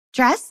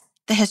Dress,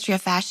 The History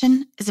of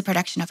Fashion is a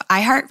production of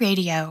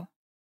iHeartRadio.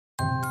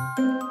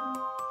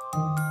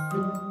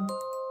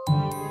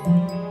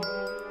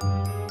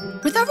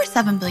 With over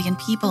 7 billion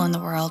people in the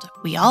world,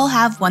 we all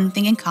have one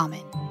thing in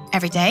common.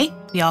 Every day,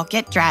 we all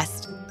get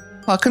dressed.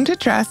 Welcome to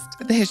Dressed,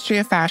 The History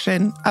of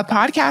Fashion, a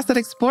podcast that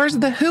explores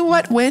the who,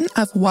 what, when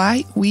of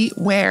why we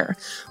wear.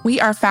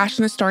 We are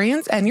fashion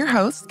historians and your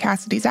hosts,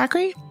 Cassidy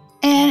Zachary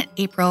and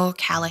April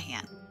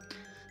Callahan.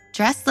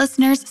 Dress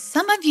listeners,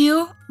 some of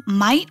you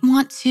might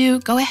want to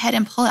go ahead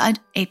and pull out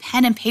a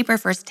pen and paper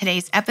for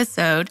today's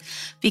episode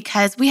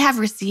because we have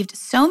received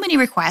so many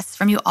requests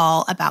from you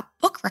all about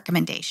book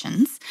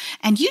recommendations.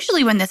 And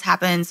usually when this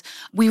happens,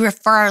 we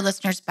refer our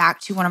listeners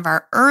back to one of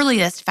our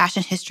earliest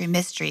fashion history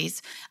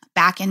mysteries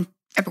back in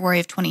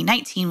February of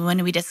 2019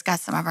 when we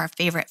discussed some of our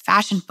favorite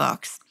fashion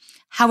books.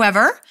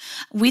 However,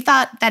 we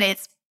thought that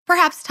it's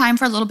perhaps time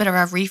for a little bit of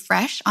a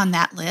refresh on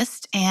that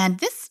list. And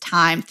this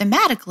time,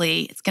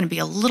 thematically, it's going to be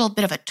a little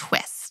bit of a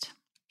twist.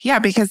 Yeah,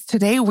 because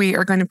today we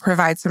are going to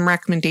provide some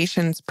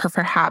recommendations for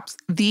perhaps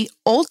the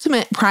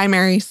ultimate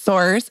primary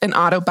source in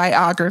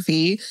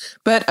autobiography.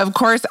 But of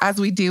course, as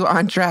we do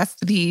on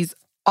Dressed, these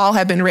all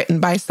have been written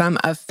by some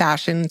of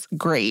fashion's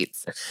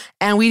greats.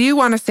 And we do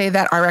want to say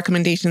that our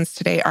recommendations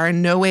today are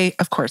in no way,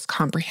 of course,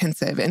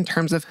 comprehensive in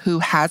terms of who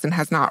has and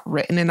has not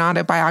written an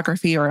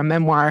autobiography or a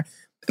memoir,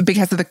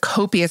 because of the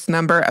copious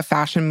number of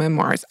fashion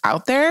memoirs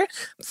out there.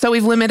 So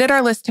we've limited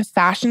our list to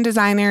fashion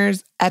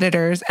designers,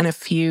 editors, and a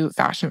few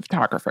fashion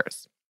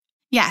photographers.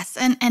 Yes,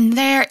 and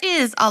there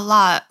is a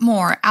lot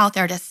more out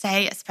there to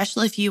say,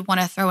 especially if you want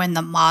to throw in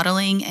the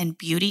modeling and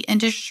beauty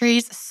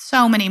industries.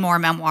 So many more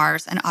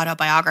memoirs and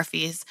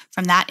autobiographies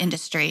from that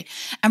industry.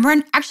 And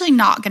we're actually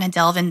not going to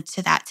delve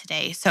into that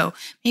today. So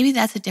maybe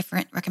that's a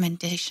different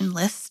recommendation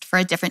list for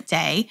a different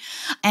day.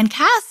 And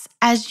Cass,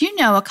 as you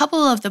know, a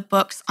couple of the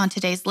books on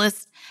today's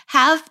list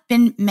have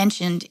been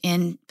mentioned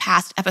in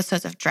past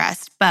episodes of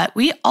Dressed, but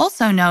we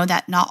also know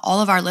that not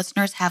all of our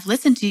listeners have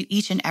listened to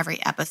each and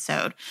every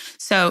episode.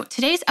 So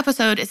today's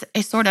episode is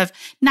a sort of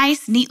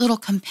nice, neat little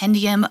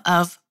compendium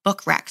of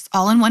book recs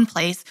all in one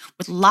place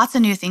with lots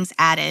of new things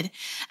added.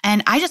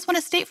 And I just want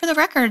to state for the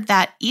record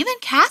that even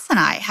Cass and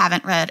I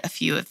haven't read a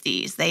few of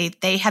these.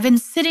 They have been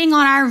sitting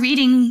on our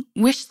reading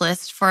wish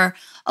list for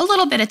a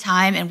little bit of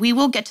time, and we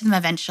will get to them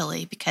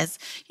eventually because,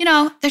 you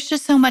know, there's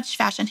just so much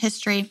fashion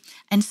history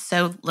and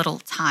so little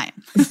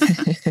time.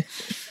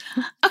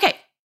 Okay,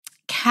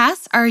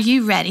 Cass, are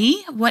you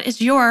ready? What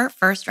is your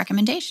first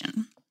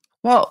recommendation?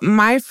 Well,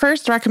 my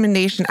first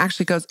recommendation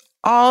actually goes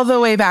all the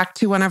way back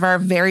to one of our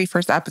very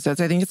first episodes.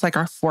 I think it's like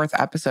our 4th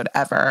episode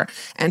ever.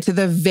 And to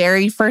the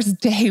very first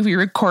day we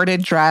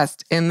recorded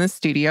Dressed in the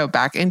studio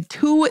back in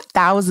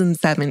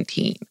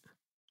 2017.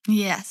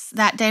 Yes,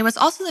 that day was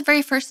also the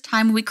very first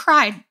time we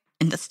cried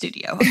in the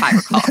studio, if I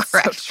recall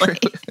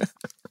correctly.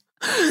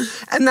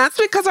 And that's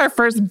because our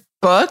first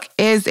book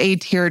is a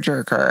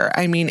tearjerker.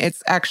 I mean,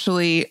 it's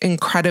actually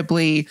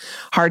incredibly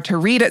hard to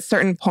read at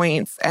certain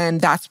points.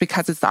 And that's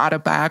because it's the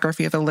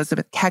autobiography of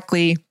Elizabeth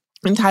Keckley,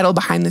 entitled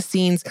Behind the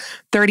Scenes,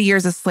 30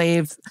 Years a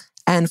Slave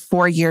and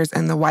 4 Years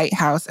in the White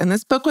House. And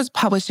this book was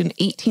published in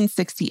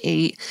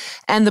 1868.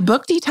 And the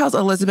book details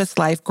Elizabeth's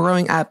life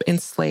growing up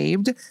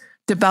enslaved,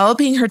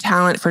 developing her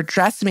talent for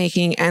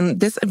dressmaking, and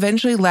this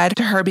eventually led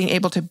to her being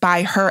able to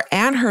buy her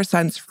and her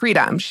son's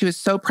freedom. She was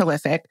so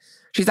prolific.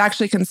 She's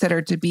actually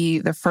considered to be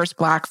the first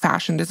Black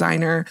fashion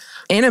designer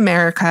in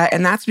America,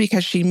 and that's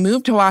because she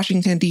moved to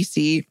Washington,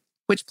 D.C.,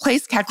 which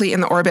placed Keckley in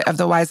the orbit of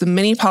the wives of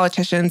many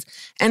politicians,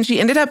 and she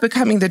ended up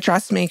becoming the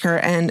dressmaker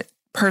and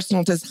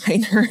personal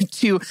designer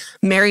to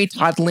Mary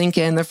Todd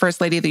Lincoln, the First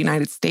Lady of the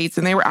United States.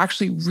 And they were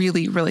actually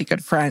really, really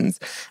good friends.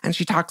 And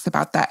she talks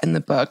about that in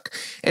the book.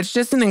 It's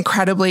just an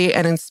incredibly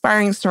and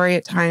inspiring story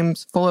at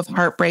times, full of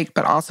heartbreak,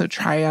 but also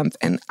triumph,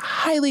 and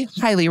highly,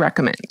 highly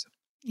recommend.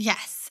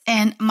 Yes.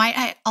 And might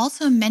I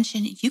also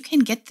mention, you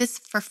can get this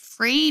for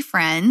free,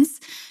 friends,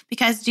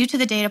 because due to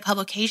the date of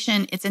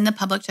publication, it's in the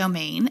public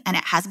domain and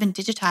it has been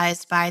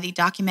digitized by the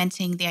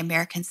Documenting the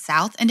American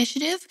South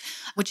initiative,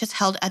 which is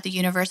held at the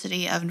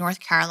University of North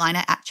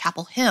Carolina at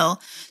Chapel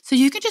Hill. So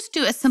you can just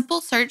do a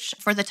simple search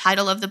for the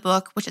title of the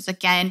book, which is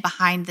again,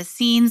 Behind the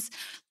Scenes,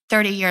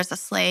 30 Years a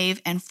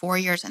Slave and 4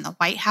 Years in the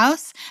White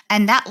House.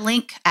 And that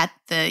link at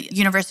the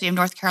University of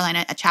North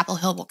Carolina at Chapel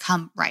Hill will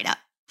come right up.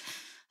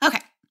 Okay.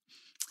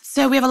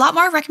 So we have a lot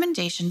more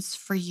recommendations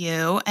for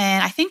you.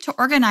 And I think to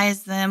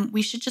organize them,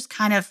 we should just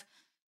kind of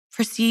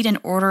proceed in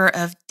order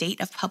of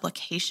date of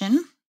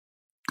publication,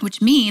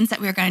 which means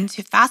that we're going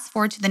to fast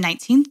forward to the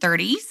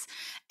 1930s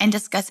and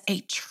discuss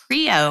a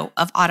trio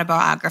of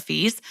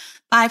autobiographies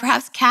by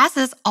perhaps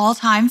Cass's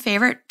all-time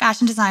favorite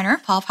fashion designer,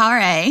 Paul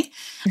Poiret.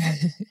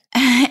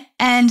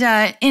 And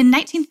in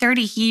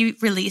 1930, he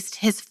released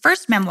his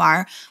first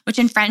memoir, which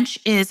in French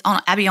is En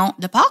habillant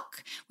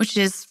d'époque, which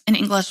is in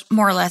English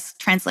more or less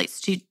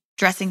translates to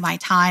Dressing My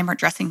Time or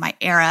Dressing My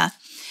Era.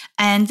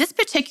 And this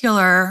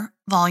particular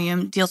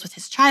volume deals with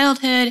his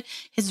childhood,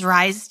 his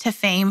rise to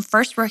fame,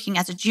 first working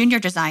as a junior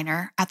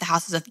designer at the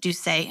houses of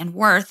Doucet and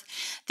Worth.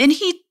 Then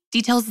he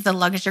details the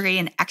luxury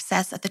and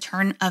excess at the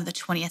turn of the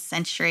 20th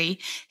century.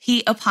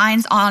 He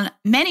opines on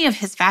many of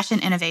his fashion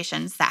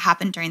innovations that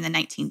happened during the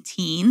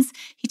 19-teens.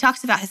 He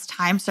talks about his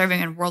time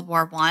serving in World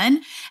War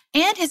I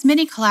and his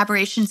many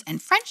collaborations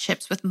and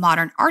friendships with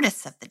modern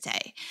artists of the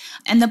day.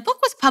 And the book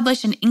was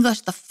published in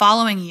English the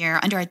following year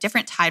under a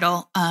different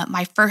title,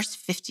 My First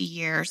 50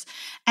 Years.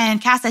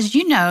 And Cass, as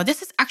you know,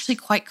 this is actually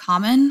quite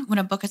common when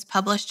a book is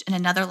published in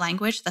another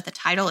language that the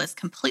title is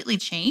completely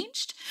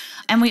changed.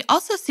 And we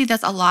also see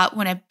this a lot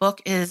when a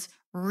book is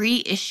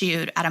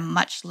reissued at a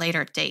much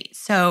later date.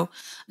 So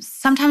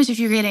sometimes if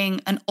you're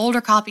getting an older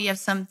copy of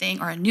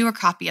something or a newer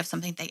copy of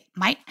something, they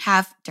might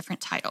have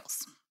different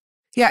titles.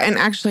 Yeah, and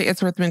actually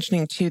it's worth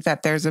mentioning too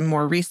that there's a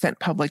more recent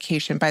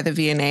publication by the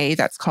V&A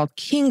that's called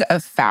King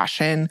of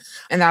Fashion,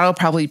 and that'll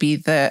probably be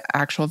the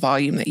actual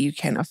volume that you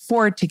can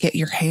afford to get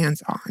your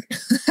hands on.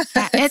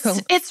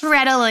 It's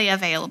readily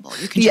available.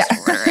 You can just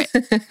order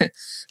it.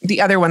 The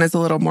other one is a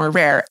little more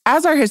rare,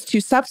 as are his two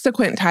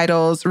subsequent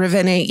titles,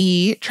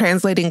 Reveille,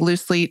 translating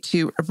loosely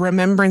to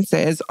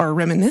Remembrances or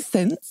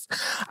Reminiscence,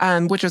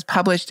 which was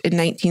published in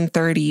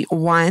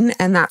 1931,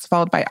 and that's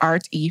followed by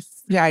Art et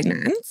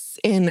Finance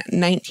in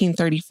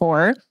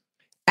 1934.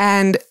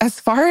 And as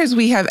far as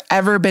we have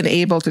ever been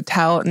able to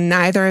tell,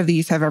 neither of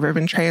these have ever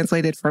been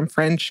translated from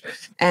French.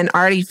 And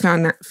Art et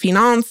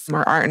Finance,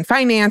 or Art and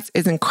Finance,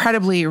 is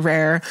incredibly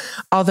rare,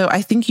 although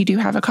I think you do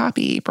have a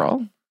copy,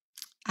 April.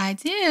 I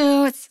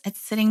do. It's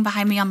sitting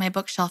behind me on my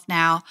bookshelf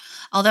now.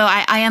 Although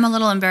I am a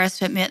little embarrassed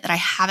to admit that I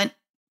haven't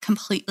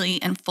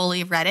completely and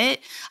fully read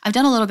it. I've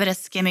done a little bit of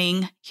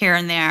skimming here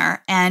and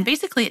there. And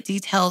basically it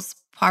details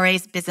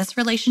Poiret's business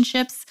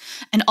relationships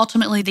and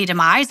ultimately the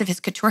demise of his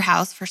couture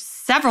house for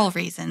several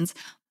reasons.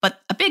 But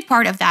a big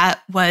part of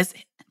that was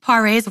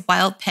Poiret's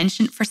wild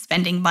penchant for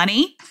spending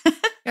money. I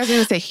was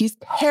going to say, he's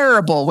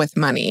terrible with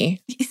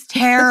money. He's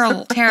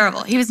terrible,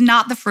 terrible. He was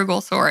not the frugal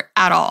sort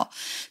at all.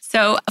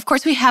 So, of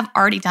course, we have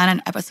already done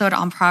an episode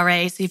on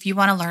Poiret. So if you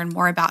want to learn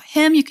more about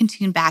him, you can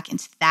tune back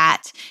into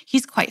that.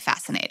 He's quite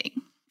fascinating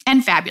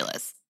and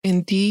fabulous.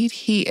 Indeed,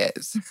 he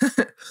is.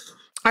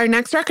 Our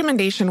next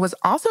recommendation was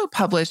also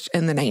published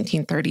in the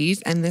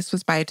 1930s, and this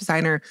was by a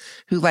designer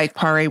who, like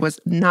Poiret, was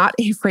not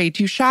afraid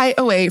to shy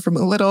away from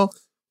a little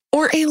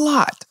or a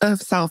lot of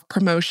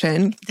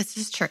self-promotion. This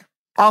is true.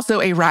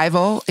 Also a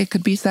rival, it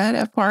could be said,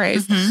 of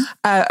Poiret's.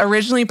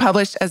 Originally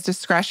published as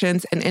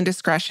Discretions and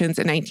Indiscretions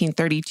in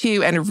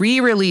 1932 and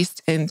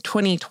re-released in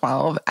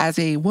 2012 as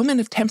A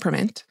Woman of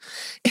Temperament,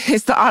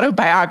 is the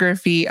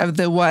autobiography of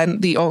the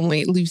one, the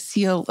only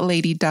Lucille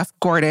Lady Duff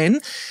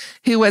Gordon,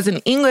 who was an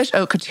English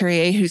haute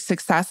couturier whose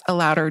success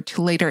allowed her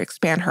to later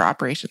expand her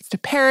operations to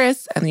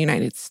Paris and the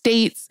United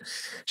States.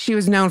 She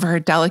was known for her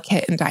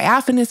delicate and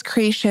diaphanous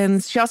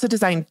creations. She also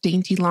designed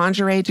dainty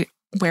lingerie to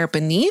wear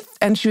beneath,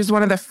 and she was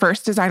one of the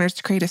first designers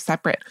to create a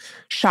separate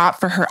shop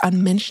for her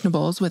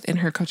unmentionables within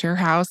her couture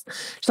house.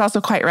 She's also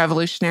quite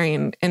revolutionary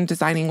in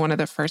designing one of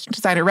the first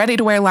designer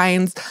ready-to-wear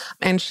lines,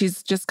 and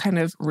she's just kind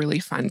of really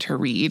fun to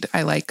read.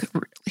 I like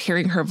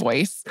hearing her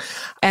voice.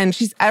 And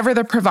she's ever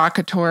the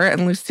provocateur,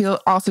 and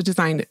Lucille also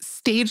designed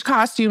stage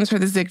costumes for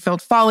the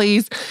Ziegfeld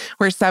Follies,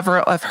 where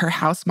several of her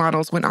house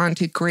models went on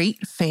to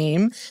great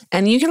fame.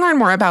 And you can learn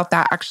more about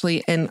that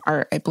actually in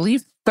our, I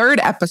believe,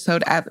 third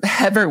episode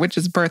ever, which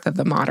is Birth of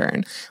the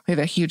Modern. We have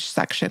a huge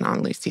section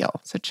on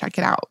Lucille, so check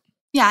it out.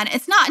 Yeah, and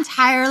it's not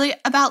entirely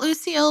about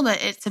Lucille,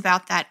 but it's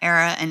about that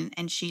era,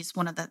 and she's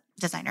one of the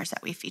designers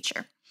that we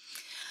feature.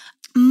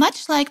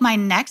 Much like my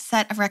next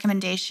set of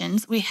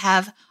recommendations, we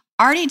have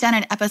already done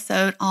an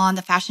episode on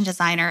the fashion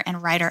designer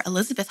and writer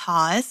Elizabeth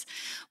Hawes.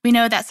 We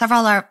know that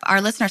several of our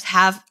listeners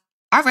have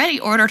already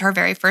ordered her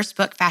very first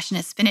book, Fashion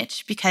is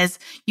Spinach, because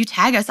you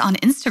tag us on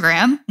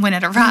Instagram when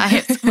it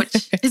arrives,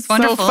 which is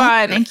wonderful. So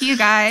fun. Thank you,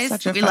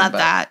 guys. We love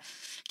that.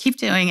 Keep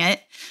doing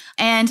it.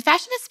 And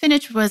Fashion is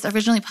Spinach was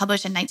originally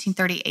published in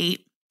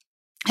 1938.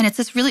 And it's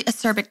this really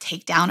acerbic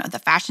takedown of the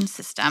fashion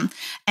system.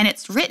 And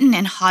it's written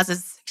in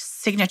Hawes's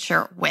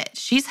signature wit.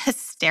 She's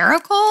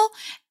hysterical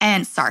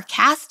and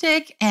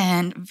sarcastic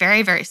and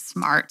very, very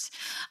smart.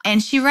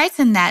 And she writes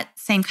in that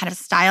same kind of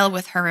style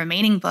with her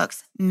remaining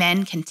books,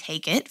 Men Can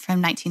Take It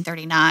from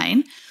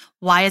 1939,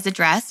 Why Is a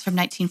Dress from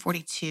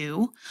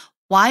 1942,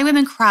 Why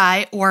Women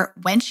Cry, or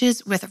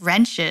Wenches with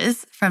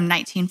Wrenches from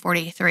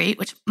 1943,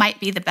 which might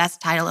be the best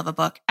title of a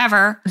book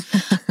ever.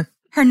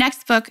 Her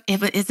next book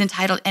is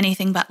entitled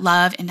Anything But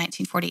Love in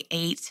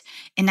 1948.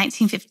 In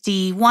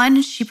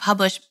 1951, she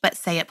published But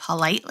Say It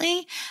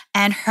Politely.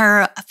 And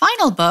her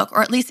final book,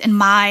 or at least in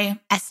my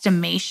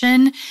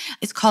estimation,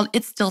 is called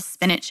It's Still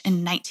Spinach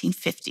in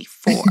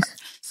 1954.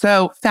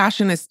 So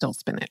fashion is still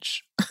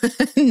spinach.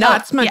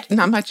 Not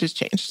much has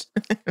changed.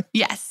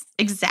 Yes,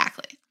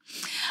 exactly.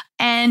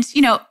 And,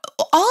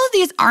 all of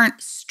these aren't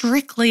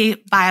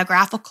strictly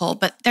biographical,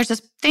 but there's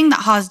this thing that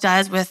Hawes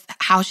does with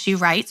how she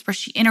writes, where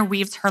she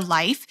interweaves her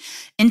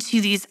life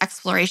into these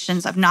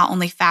explorations of not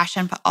only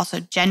fashion, but also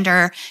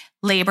gender,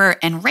 labor,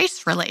 and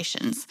race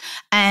relations.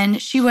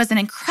 And she was an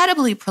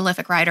incredibly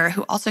prolific writer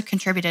who also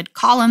contributed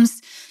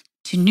columns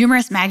to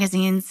numerous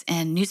magazines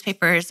and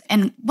newspapers.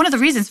 And one of the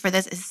reasons for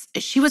this is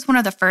she was one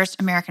of the first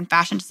American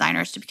fashion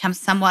designers to become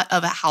somewhat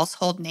of a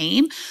household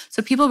name.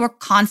 So people were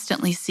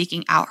constantly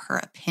seeking out her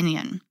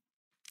opinion.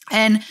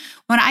 And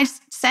when I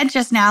said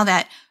just now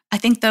that I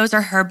think those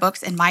are her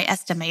books in my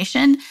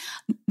estimation,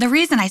 the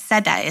reason I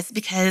said that is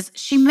because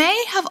she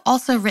may have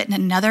also written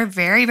another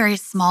very, very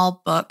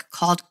small book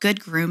called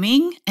Good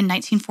Grooming in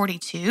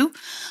 1942.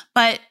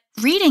 But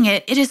reading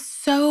it, it is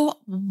so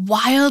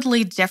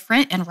wildly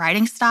different in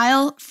writing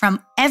style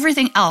from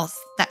everything else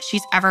that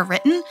she's ever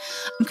written.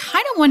 I'm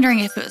kind of wondering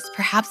if it was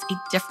perhaps a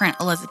different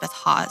Elizabeth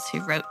Hawes who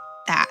wrote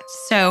that.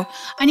 So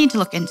I need to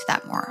look into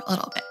that more a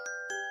little bit.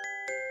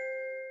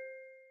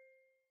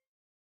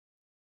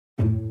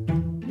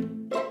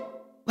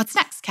 What's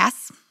next,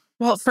 Cass?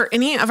 Well, for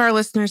any of our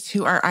listeners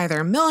who are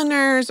either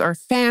milliners or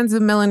fans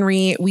of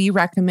millinery, we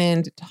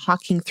recommend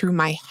Talking Through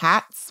My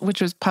Hats, which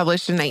was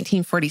published in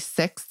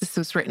 1946. This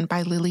was written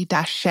by Lily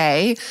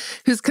Daché,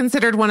 who's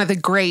considered one of the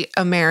great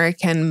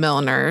American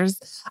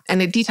milliners.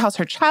 And it details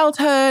her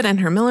childhood and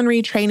her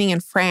millinery training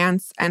in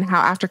France and how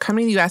after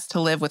coming to the U.S. to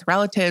live with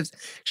relatives,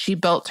 she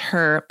built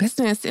her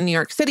business in New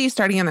York City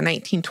starting in the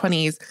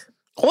 1920s.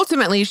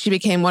 Ultimately, she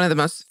became one of the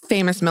most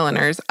famous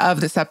milliners of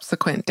the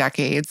subsequent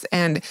decades,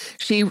 and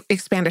she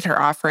expanded her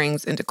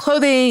offerings into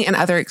clothing and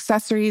other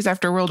accessories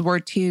after World War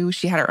II.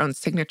 She had her own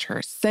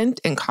signature scent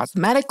and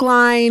cosmetic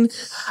line.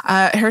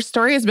 Her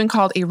story has been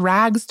called a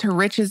rags to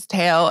riches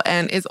tale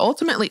and is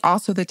ultimately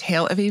also the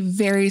tale of a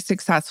very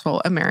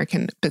successful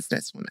American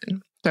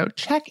businesswoman. So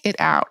check it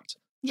out.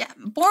 Yeah,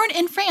 born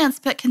in France,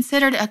 but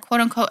considered a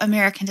quote-unquote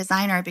American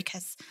designer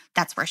because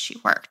that's where she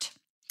worked.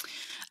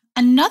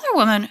 Another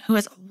woman who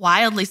is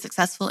wildly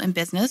successful in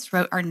business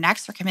wrote our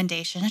next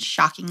recommendation,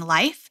 Shocking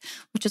Life,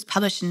 which was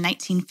published in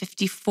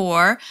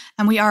 1954.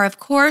 And we are, of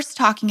course,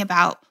 talking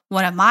about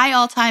one of my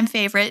all-time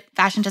favorite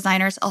fashion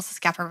designers, Elsa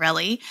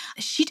Schiaparelli.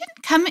 She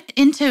didn't come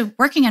into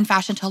working in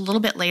fashion until a little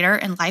bit later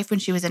in life when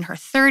she was in her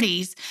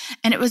 30s.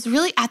 And it was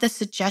really at the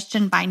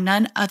suggestion by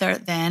none other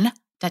than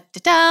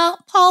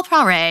Paul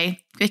Poiret,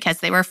 because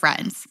they were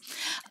friends.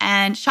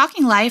 And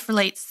Shocking Life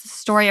relates the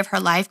story of her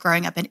life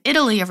growing up in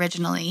Italy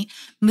originally,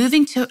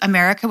 moving to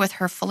America with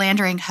her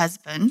philandering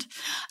husband,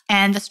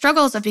 and the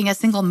struggles of being a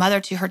single mother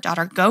to her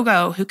daughter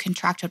Gogo, who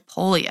contracted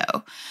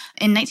polio.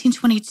 In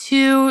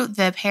 1922,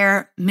 the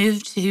pair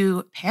moved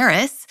to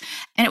Paris,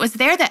 and it was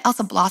there that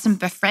Elsa blossomed,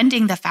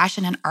 befriending the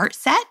fashion and art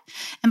set.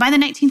 And by the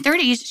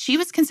 1930s, she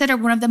was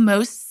considered one of the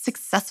most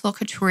successful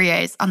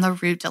couturiers on the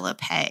Rue de la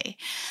Paix.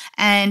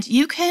 And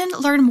you can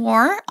learn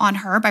more on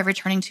her by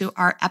returning to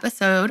our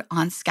episode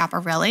on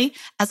Schiaparelli,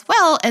 as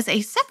well as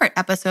a separate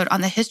episode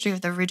on the history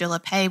of the Rue de la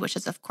Paix, which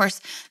is, of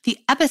course, the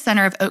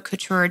epicenter of haute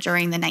couture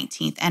during the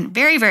 19th and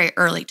very, very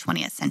early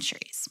 20th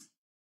centuries.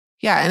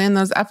 Yeah, and in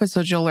those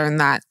episodes, you'll learn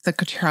that the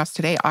couture house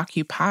today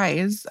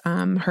occupies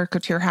her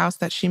couture house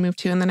that she moved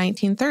to in the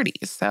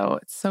 1930s. So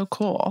it's so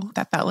cool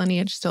that that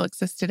lineage still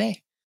exists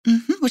today.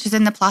 Which is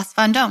in the Place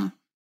Vendôme,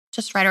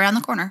 just right around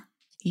the corner.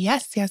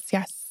 Yes, yes,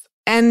 yes.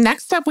 And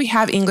next up, we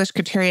have English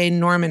couturier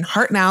Norman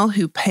Hartnell,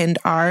 who penned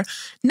our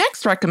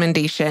next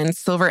recommendation,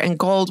 Silver and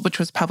Gold, which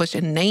was published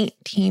in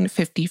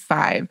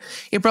 1955.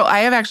 April, I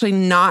have actually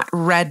not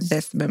read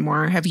this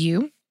memoir. Have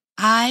you?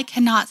 I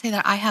cannot say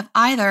that I have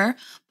either,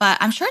 but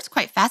I'm sure it's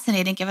quite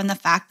fascinating given the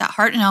fact that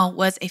Hartnell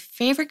was a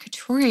favorite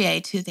couturier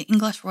to the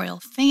English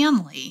royal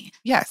family.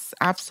 Yes,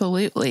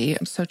 absolutely.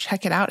 So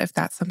check it out if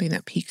that's something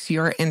that piques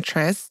your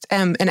interest.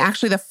 And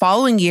actually the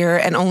following year,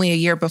 and only a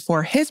year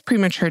before his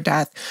premature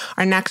death,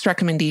 our next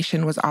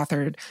recommendation was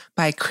authored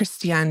by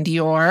Christian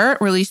Dior,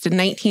 released in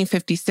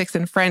 1956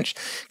 in French.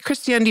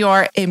 Christian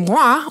Dior et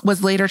Moi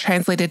was later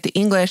translated to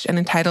English and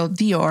entitled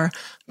Dior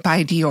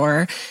by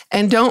Dior.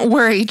 And don't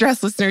worry,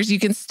 dress listeners, you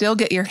can still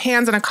get your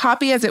hands on a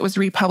copy as it was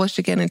republished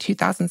again in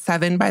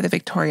 2007 by the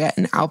Victoria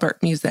and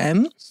Albert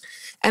Museum.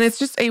 And it's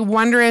just a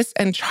wondrous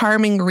and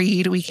charming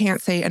read. We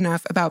can't say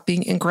enough about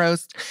being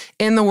engrossed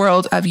in the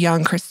world of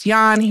young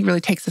Christian. He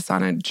really takes us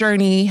on a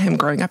journey, him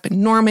growing up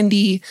in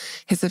Normandy,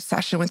 his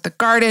obsession with the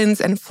gardens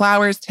and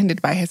flowers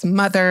tended by his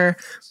mother.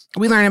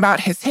 We learn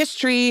about his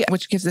history,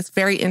 which gives us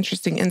very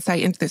interesting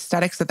insight into the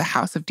aesthetics of the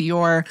House of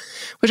Dior,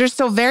 which are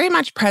still very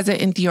much present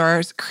in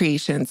Dior's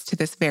creations to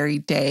this very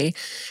day.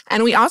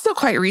 And we also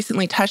quite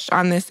recently touched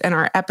on this in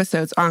our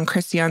episodes on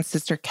Christian's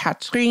sister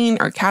Catherine,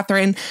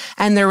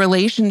 and their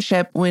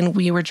relationship when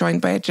we were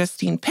joined by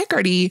Justine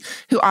Picardie,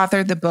 who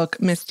authored the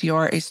book Miss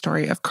Dior, A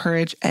Story of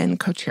Courage and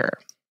Couture.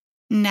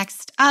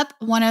 Next up,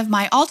 one of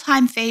my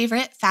all-time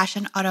favorite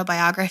fashion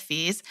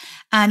autobiographies.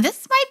 And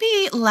this might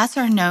be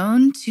lesser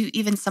known to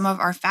even some of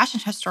our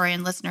fashion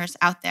historian listeners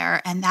out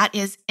there, and that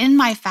is In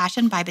My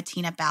Fashion by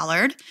Bettina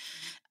Ballard.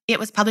 It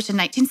was published in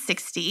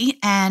 1960,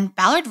 and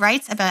Ballard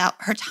writes about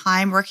her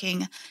time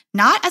working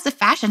not as a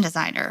fashion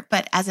designer,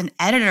 but as an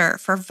editor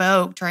for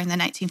Vogue during the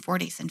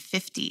 1940s and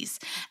 50s.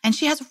 And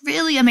she has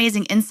really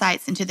amazing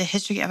insights into the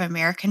history of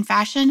American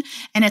fashion,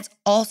 and it's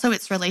also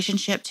its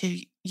relationship to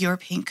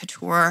European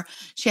couture.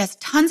 She has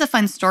tons of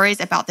fun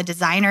stories about the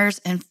designers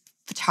and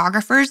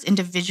photographers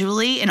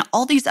individually and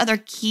all these other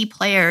key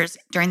players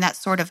during that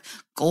sort of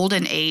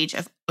golden age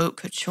of haute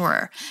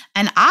couture.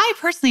 And I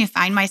personally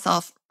find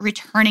myself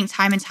returning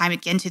time and time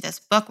again to this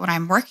book when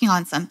I'm working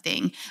on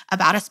something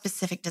about a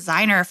specific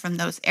designer from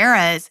those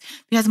eras,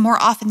 because more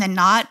often than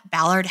not,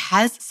 Ballard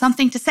has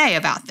something to say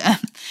about them.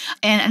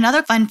 And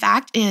another fun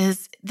fact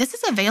is this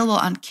is available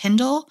on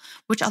Kindle,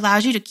 which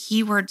allows you to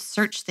keyword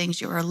search things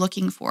you are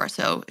looking for.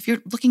 So if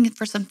you're looking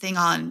for something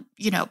on,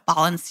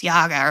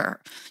 Balenciaga,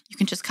 or you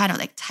can just kind of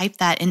like type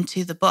that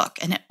into the book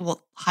and it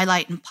will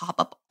highlight and pop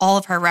up all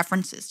of her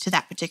references to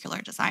that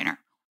particular designer,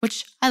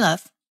 which I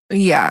love.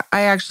 Yeah,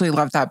 I actually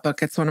love that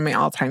book. It's one of my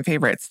all-time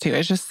favorites too.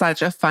 It's just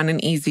such a fun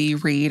and easy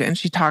read. And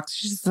she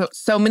talks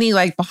so many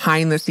like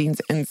behind the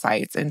scenes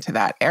insights into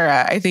that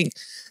era. I think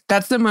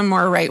that's the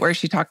memoir, right, where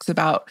she talks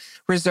about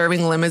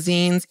reserving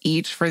limousines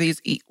each for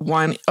these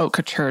one haute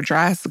couture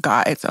dress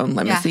got its own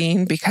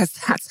limousine because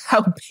that's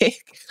how big.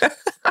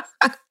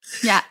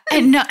 Yeah.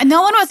 And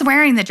no one was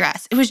wearing the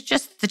dress. It was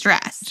just the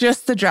dress.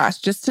 Just the dress,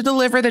 just to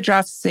deliver the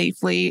dress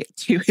safely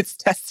to its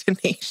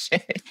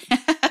destination.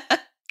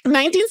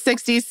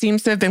 1960s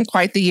seems to have been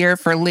quite the year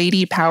for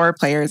lady power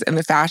players in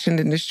the fashion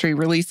industry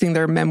releasing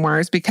their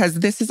memoirs,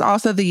 because this is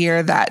also the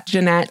year that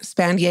Jeannette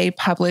Spanier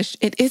published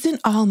It Isn't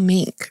All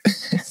Mink.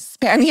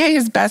 Spanier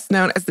is best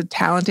known as the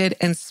talented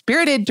and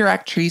spirited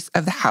directrice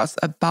of the House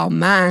of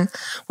Balmain,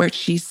 where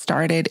she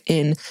started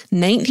in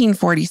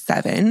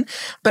 1947.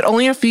 But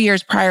only a few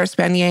years prior,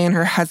 Spanier and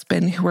her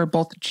husband, who were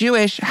both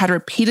Jewish, had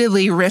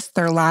repeatedly risked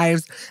their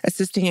lives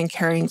assisting and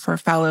caring for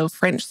fellow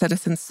French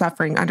citizens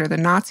suffering under the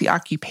Nazi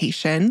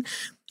occupation.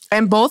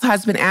 And both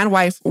husband and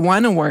wife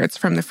won awards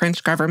from the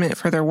French government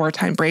for their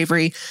wartime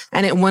bravery.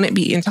 And it wouldn't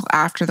be until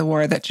after the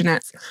war that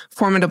Jeannette's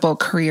formidable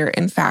career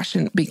in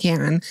fashion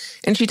began.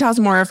 And she tells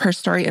more of her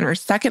story in her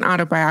second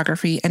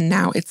autobiography, And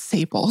Now It's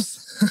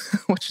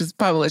Sables, which was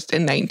published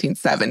in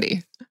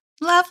 1970.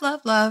 Love,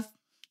 love, love.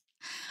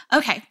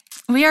 Okay,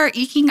 we are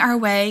eking our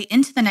way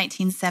into the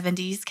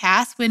 1970s,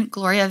 Cass, when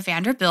Gloria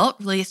Vanderbilt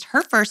released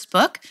her first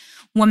book,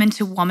 Woman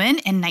to Woman,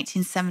 in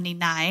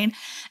 1979.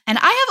 And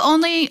I have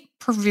only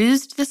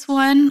perused this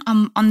one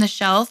on the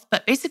shelf,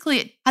 but basically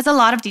it has a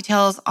lot of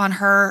details on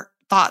her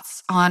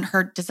thoughts on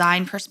her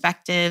design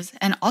perspectives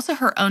and also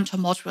her own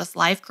tumultuous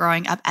life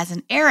growing up as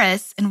an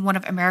heiress in one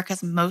of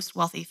America's most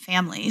wealthy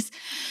families.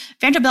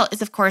 Vanderbilt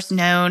is, of course,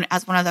 known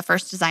as one of the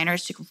first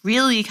designers to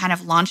really kind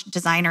of launch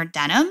designer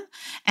denim,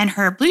 and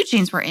her blue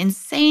jeans were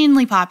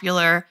insanely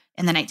popular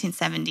in the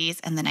 1970s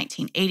and the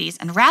 1980s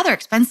and rather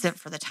expensive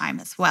for the time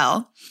as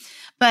well.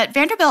 But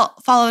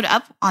Vanderbilt followed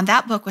up on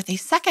that book with a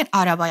second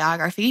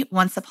autobiography,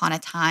 Once Upon a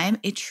Time,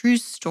 A True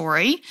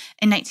Story,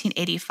 in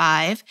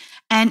 1985.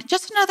 And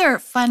just another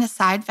fun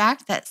side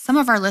fact that some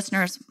of our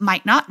listeners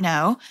might not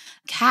know,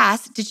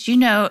 Cass, did you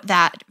know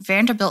that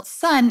Vanderbilt's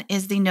son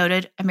is the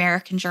noted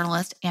American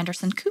journalist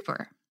Anderson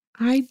Cooper?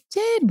 I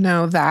did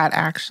know that,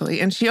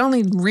 actually. And she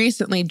only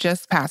recently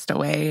just passed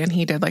away, and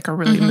he did like a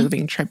really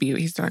moving tribute.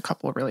 He's done a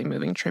couple of really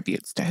moving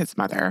tributes to his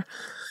mother.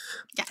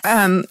 Yes.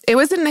 It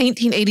was in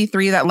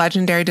 1983 that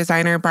legendary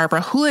designer Barbara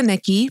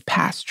Hulanicki,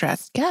 past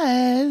dressed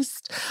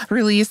guest,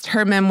 released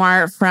her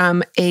memoir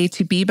From A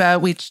to Biba,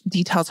 which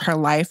details her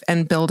life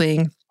and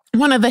building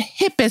one of the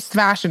hippest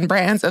fashion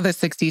brands of the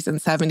 60s and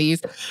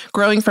 70s,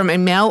 growing from a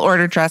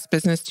mail-order dress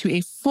business to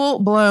a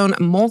full-blown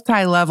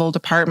multi-level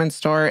department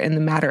store in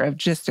the matter of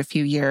just a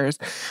few years.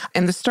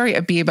 And the story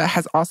of Biba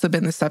has also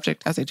been the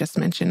subject, as I just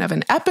mentioned, of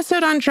an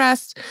episode on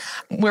Dressed,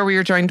 where we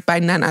were joined by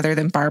none other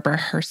than Barbara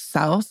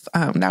herself.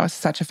 That was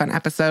such a fun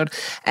episode.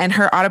 And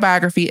her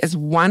autobiography is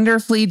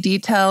wonderfully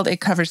detailed. It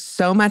covers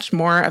so much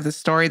more of the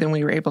story than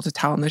we were able to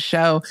tell on the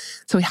show.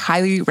 So we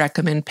highly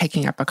recommend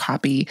picking up a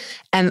copy.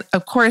 And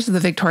of course, the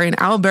Victoria and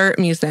Albert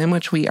Museum,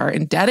 which we are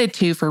indebted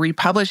to for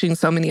republishing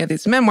so many of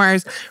these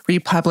memoirs,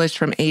 republished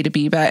From A to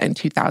Biba in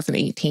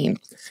 2018.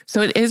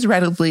 So it is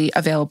readily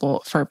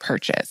available for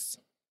purchase.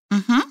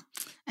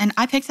 And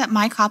I picked up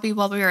my copy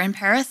while we were in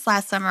Paris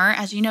last summer,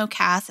 as you know,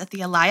 Cass, at the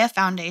Alaya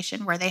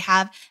Foundation, where they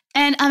have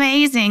an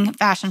amazing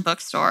fashion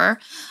bookstore.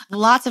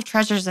 Lots of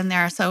treasures in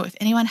there. So if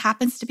anyone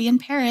happens to be in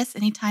Paris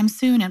anytime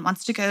soon and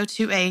wants to go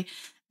to a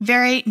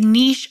very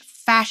niche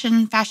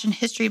fashion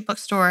history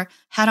bookstore,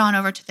 head on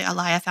over to the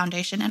Alaya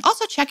Foundation and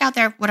also check out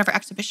their whatever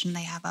exhibition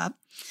they have up.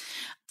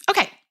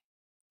 Okay.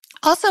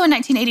 Also in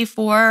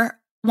 1984,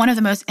 one of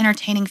the most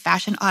entertaining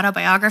fashion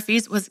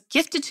autobiographies was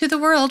gifted to the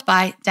world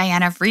by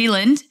Diana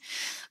Vreeland.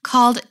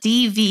 Called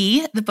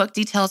DV, the book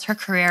details her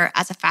career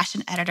as a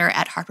fashion editor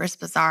at Harper's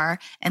Bazaar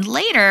and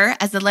later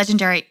as the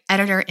legendary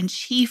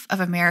editor-in-chief of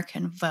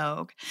American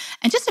Vogue.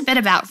 And just a bit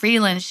about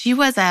Vreeland, she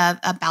was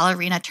a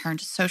ballerina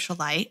turned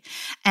socialite.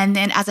 And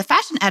then as a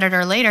fashion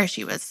editor later,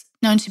 she was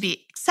known to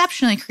be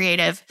exceptionally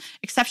creative,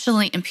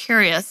 exceptionally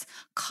imperious,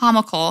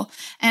 comical,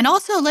 and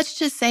also let's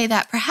just say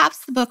that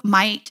perhaps the book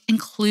might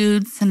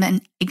include some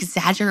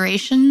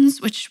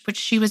exaggerations, which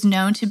she was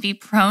known to be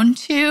prone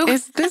to.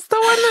 Is this the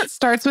one that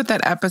starts with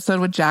that episode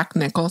with Jack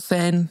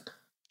Nicholson?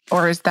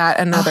 Or is that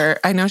another?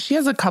 I know she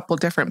has a couple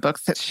different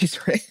books that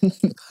she's written,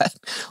 but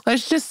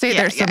let's just say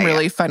there's some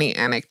really funny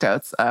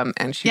anecdotes.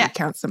 And she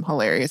recounts some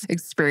hilarious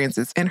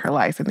experiences in her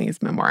life in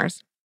these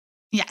memoirs.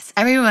 Yes,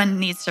 everyone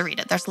needs to read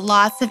it. There's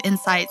lots of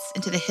insights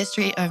into the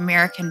history of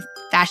American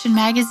fashion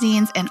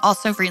magazines and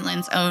also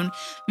Vreeland's own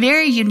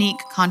very unique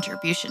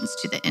contributions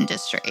to the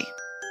industry.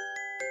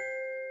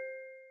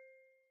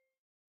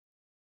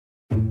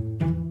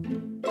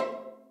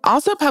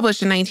 Also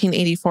published in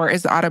 1984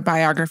 is the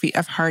autobiography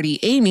of Hardy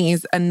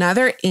Amies,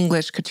 another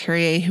English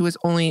couturier who was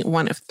only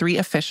one of 3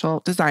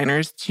 official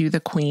designers to the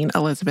Queen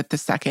Elizabeth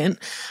II.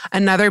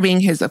 Another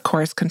being his, of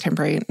course,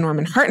 contemporary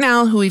Norman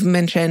Hartnell, who we've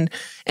mentioned.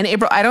 In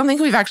April, I don't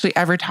think we've actually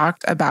ever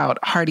talked about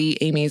Hardy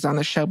Amies on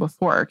the show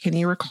before. Can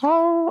you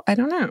recall? I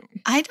don't know.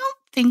 I don't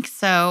think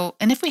so.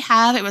 And if we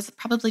have, it was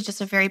probably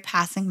just a very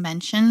passing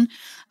mention.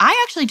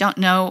 I actually don't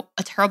know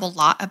a terrible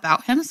lot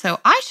about him, so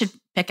I should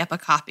pick up a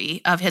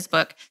copy of his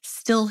book,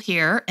 Still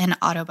Here, an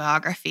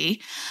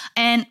autobiography.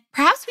 And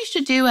perhaps we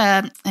should do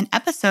a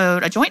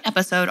joint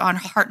episode on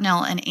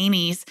Hartnell and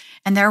Amies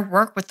and their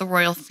work with the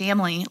royal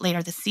family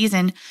later this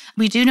season.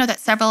 We do know that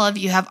several of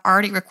you have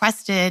already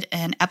requested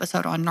an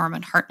episode on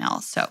Norman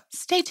Hartnell, so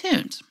stay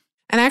tuned.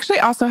 And I actually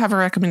also have a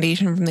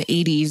recommendation from the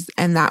 80s,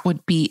 and that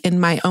would be In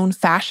My Own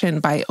Fashion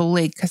by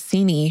Oleg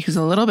Cassini, who's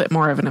a little bit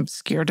more of an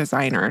obscure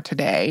designer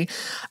today.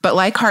 But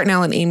like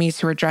Hartnell and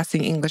Amies, who were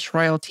dressing English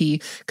royalty,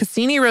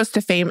 Cassini rose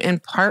to fame in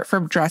part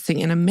for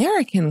dressing an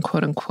American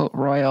quote-unquote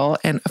royal.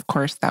 And of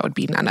course, that would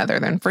be none other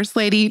than First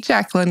Lady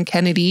Jacqueline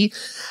Kennedy.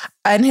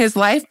 And his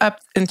life up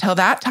until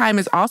that time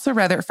is also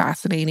rather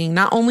fascinating.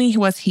 Not only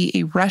was he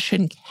a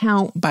Russian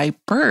count by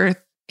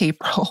birth,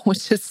 April,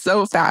 which is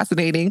so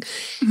fascinating.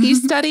 Mm-hmm. He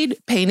studied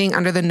painting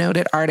under the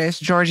noted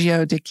artist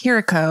Giorgio de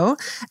Chirico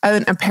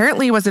and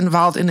apparently was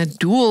involved in a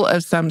duel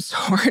of some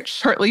sort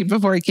shortly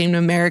before he came to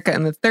America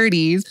in the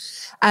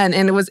 30s. And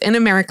it was in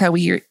America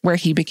where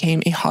he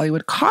became a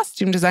Hollywood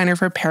costume designer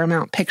for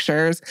Paramount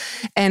Pictures.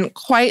 And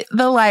quite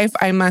the life,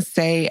 I must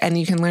say, and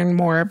you can learn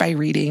more by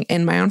reading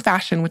In My Own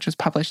Fashion, which was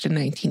published in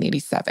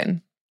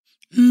 1987.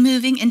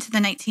 Moving into the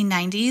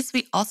 1990s,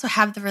 we also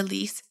have the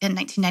release in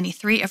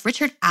 1993 of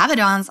Richard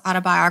Avedon's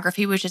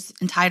autobiography, which is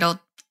entitled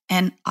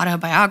An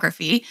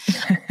Autobiography.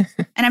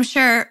 And I'm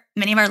sure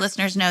many of our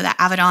listeners know that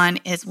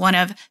Avedon is one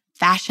of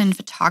fashion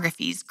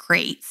photography's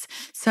greats.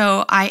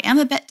 So I am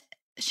a bit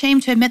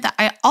ashamed to admit that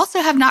I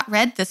also have not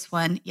read this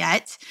one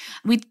yet.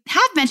 We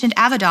have mentioned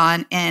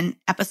Avedon in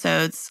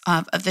episodes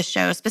of the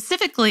show,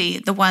 specifically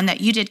the one that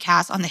you did,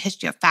 Cass, on the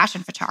history of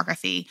fashion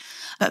photography,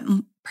 but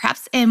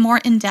perhaps a more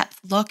in-depth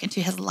look into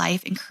his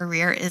life and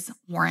career is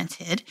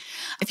warranted.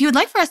 If you would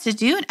like for us to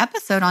do an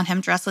episode on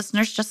him, Dress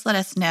listeners, just let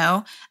us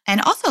know.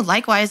 And also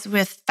likewise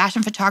with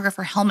fashion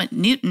photographer Helmut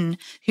Newton,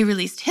 who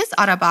released his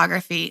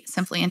autobiography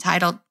simply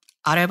entitled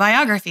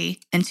Autobiography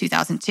in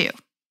 2002.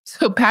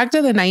 So back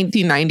to the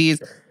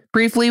 1990s,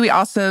 briefly, we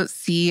also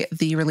see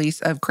the release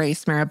of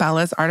Grace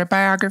Marabella's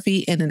autobiography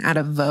In and Out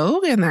of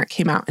Vogue, and that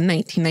came out in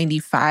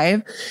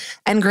 1995.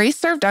 And Grace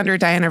served under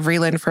Diana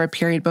Vreeland for a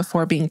period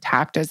before being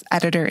tapped as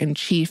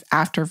editor-in-chief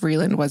after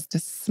Vreeland was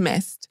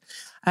dismissed.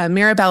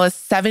 Marabella's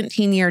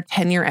 17-year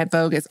tenure at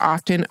Vogue is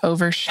often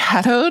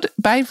overshadowed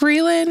by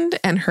Vreeland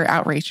and her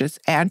outrageous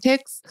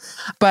antics,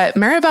 but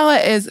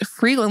Marabella is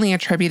frequently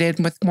attributed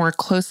with more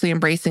closely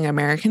embracing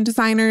American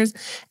designers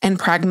and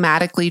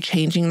pragmatically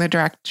changing the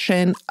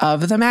direction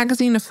of the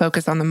magazine to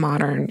focus on the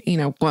modern,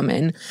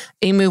 woman,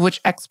 a move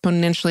which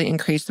exponentially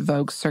increased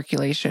Vogue's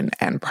circulation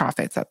and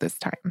profits at this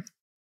time.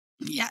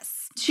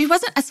 Yes. She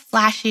wasn't as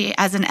flashy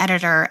as an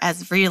editor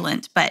as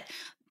Vreeland, but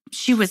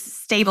she was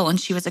stable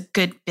and she was a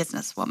good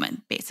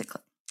businesswoman,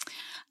 basically.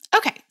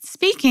 Okay,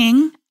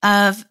 speaking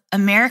of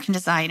American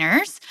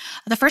designers,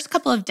 the first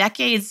couple of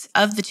decades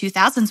of the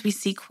 2000s, we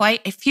see quite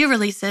a few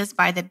releases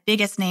by the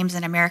biggest names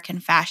in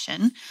American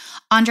fashion.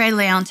 Andre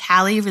Leon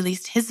Talley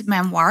released his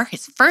memoir,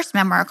 his first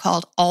memoir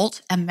called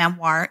Alt, a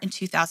Memoir, in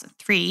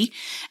 2003.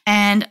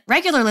 And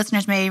regular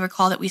listeners may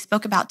recall that we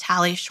spoke about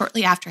Talley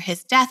shortly after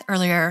his death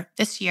earlier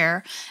this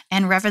year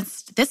and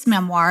referenced this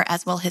memoir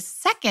as well his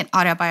second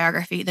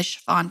autobiography, The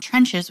Chiffon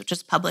Trenches, which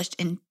was published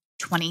in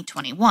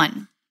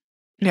 2021.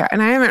 Yeah,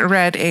 and I haven't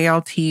read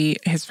ALT,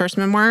 his first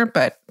memoir,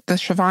 but The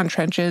Chiffon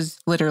Trenches,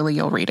 literally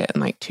you'll read it in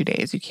like 2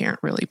 days. You can't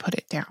really put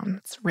it down.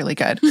 It's really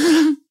good.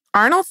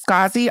 Arnold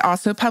Scazzi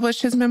also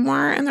published his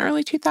memoir in the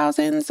early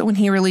 2000s when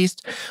he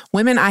released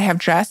Women I Have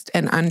Dressed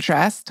and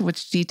Undressed,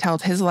 which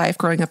detailed his life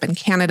growing up in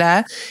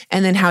Canada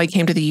and then how he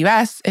came to the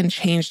U.S. and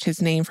changed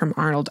his name from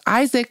Arnold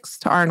Isaacs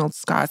to Arnold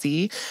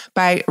Scazzi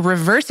by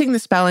reversing the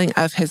spelling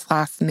of his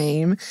last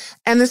name.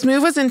 And this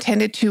move was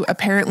intended to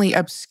apparently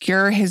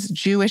obscure his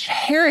Jewish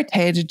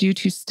heritage due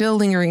to still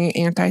lingering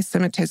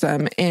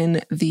anti-Semitism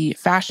in the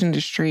fashion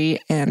industry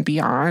and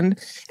beyond.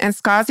 And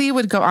Scazzi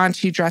would go on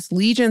to dress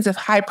legions of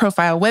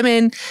high-profile women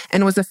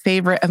and was a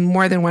favorite of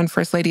more than one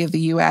First Lady of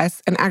the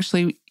U.S. And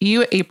actually,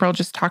 you, April,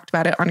 just talked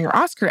about it on your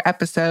Oscar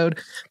episode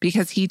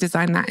because he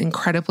designed that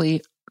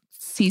incredibly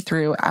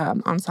see-through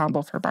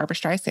ensemble for Barbra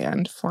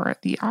Streisand for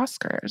the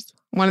Oscars.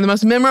 One of the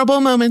most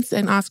memorable moments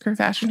in Oscar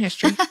fashion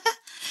history.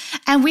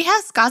 And we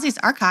have Skazi's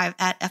archive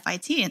at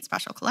FIT in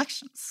special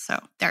collections. So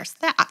there's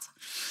that.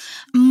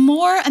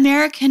 More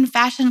American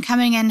fashion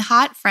coming in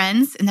hot,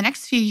 friends, in the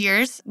next few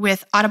years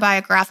with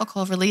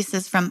autobiographical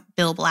releases from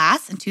Bill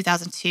Blass in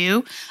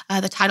 2002.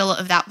 The title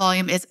of that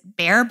volume is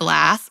Bear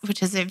Blass,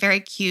 which is a very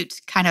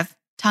cute kind of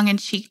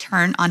tongue-in-cheek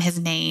turn on his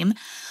name.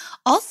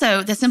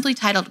 Also, the simply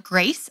titled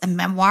Grace, a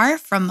memoir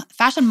from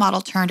fashion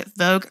model turned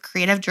Vogue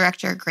creative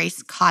director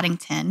Grace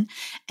Coddington.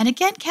 And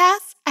again,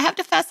 Cass, I have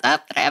to fess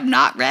up that I have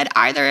not read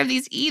either of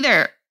these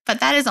either,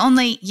 but that is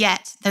only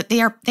yet. They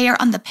are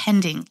on the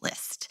pending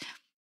list.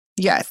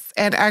 Yes.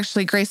 And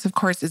actually, Grace, of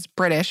course, is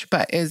British,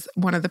 but is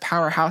one of the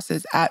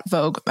powerhouses at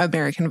Vogue,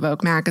 American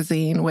Vogue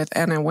magazine with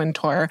Anna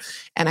Wintour.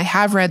 And I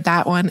have read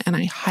that one, and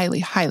I highly,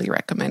 highly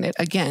recommend it.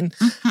 Again,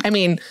 I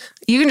mean,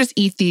 you can just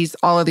eat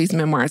all of these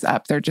memoirs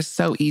up. They're just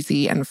so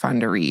easy and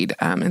fun to read,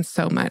 and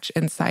so much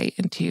insight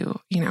into,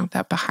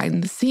 that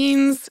behind the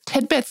scenes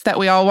tidbits that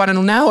we all want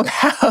to know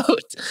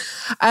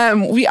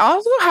about. We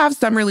also have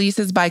some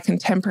releases by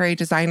contemporary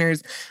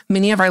designers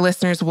many of our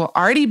listeners will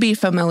already be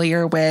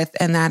familiar with,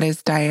 and that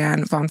is Diane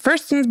von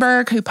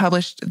Furstenberg, who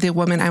published The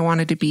Woman I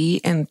Wanted to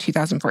Be in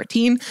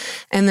 2014.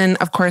 And then,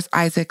 of course,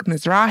 Isaac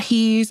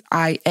Mizrahi's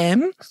I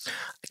Am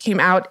came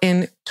out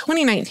in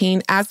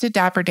 2019, as did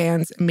Dapper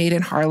Dan's Made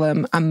in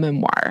Harlem, a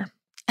memoir.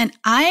 And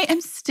I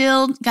am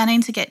still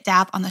gunning to get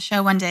Dap on the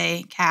show one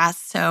day, Cass.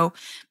 So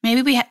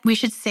maybe we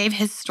should save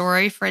his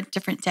story for a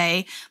different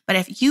day. But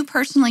if you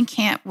personally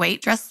can't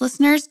wait, dress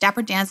listeners,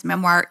 Dapper Dan's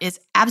memoir is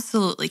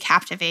absolutely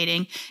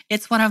captivating.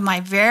 It's one of my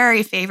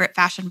very favorite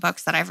fashion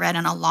books that I've read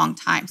in a long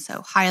time.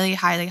 So highly,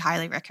 highly,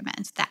 highly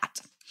recommend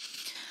that.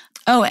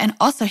 Oh, and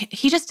also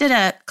he just did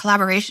a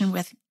collaboration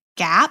with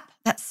Gap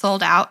that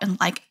sold out in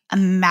like a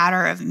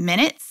matter of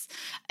minutes.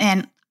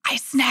 And I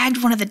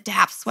snagged one of the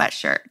Dap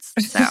sweatshirts.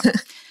 So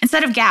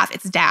instead of Gap,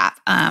 it's Dap.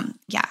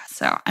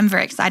 So I'm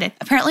very excited.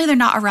 Apparently, they're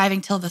not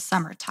arriving till the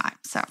summertime.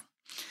 So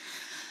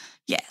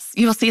yes,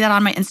 you will see that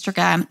on my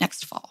Instagram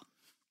next fall.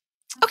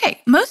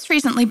 Okay, most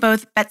recently,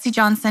 both Betsey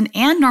Johnson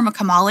and Norma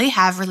Kamali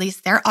have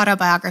released their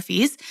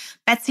autobiographies.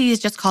 Betsey is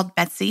just called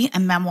Betsey, a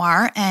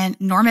memoir, and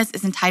Norma's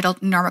is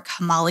entitled Norma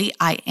Kamali,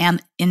 I Am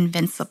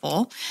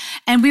Invincible.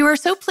 And we were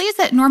so pleased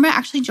that Norma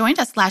actually joined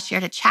us last year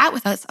to chat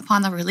with us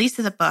upon the release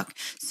of the book.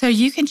 So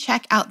you can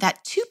check out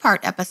that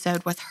 2-part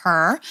episode with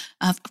her.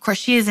 Of course,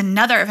 she is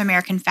another of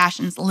American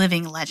fashion's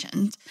living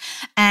legend.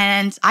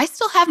 And I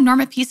still have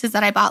Norma pieces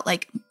that I bought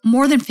like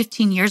more than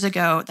 15 years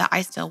ago that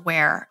I still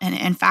wear. And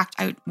in fact,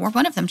 I wore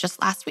one of them just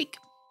last week.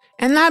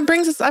 And that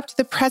brings us up to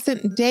the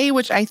present day,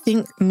 which I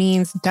think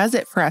means does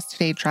it for us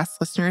today, Dress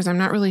listeners. I'm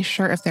not really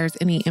sure if there's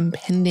any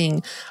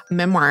impending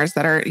memoirs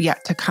that are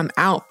yet to come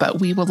out,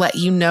 but we will let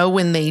you know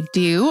when they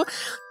do.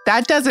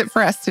 That does it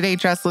for us today,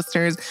 Dress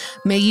listeners.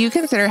 May you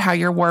consider how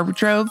your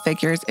wardrobe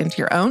figures into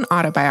your own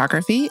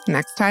autobiography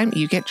next time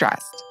you get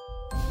dressed.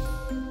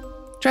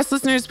 Dress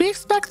listeners, we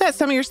expect that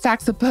some of your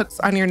stacks of books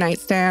on your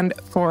nightstand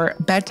for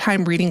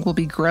bedtime reading will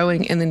be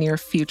growing in the near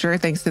future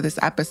thanks to this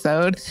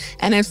episode.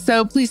 And if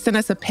so, please send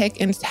us a pic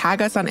and tag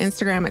us on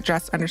Instagram at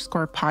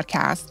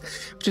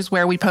dress_podcast, which is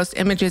where we post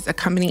images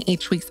accompanying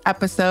each week's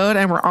episode.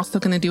 And we're also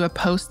going to do a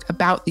post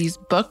about these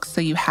books so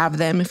you have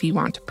them if you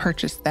want to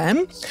purchase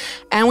them.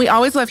 And we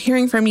always love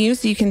hearing from you,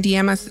 so you can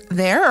DM us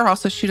there or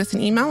also shoot us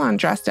an email on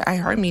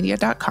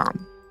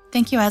dressed@iheartmedia.com.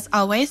 Thank you, as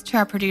always, to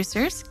our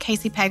producers,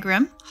 Casey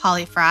Pegram,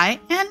 Holly Fry,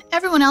 and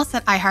everyone else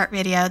at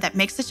iHeartRadio that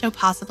makes the show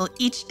possible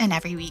each and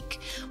every week.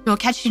 We will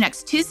catch you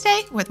next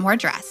Tuesday with more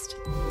Dressed.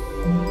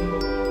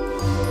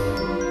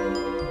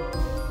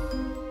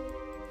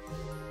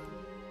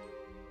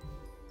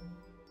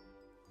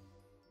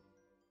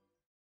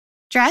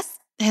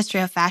 Dressed, the History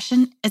of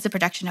Fashion, is a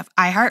production of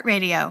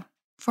iHeartRadio.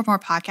 For more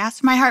podcasts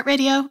from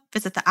iHeartRadio,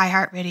 visit the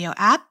iHeartRadio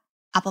app,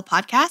 Apple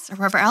Podcasts, or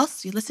wherever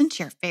else you listen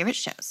to your favorite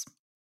shows.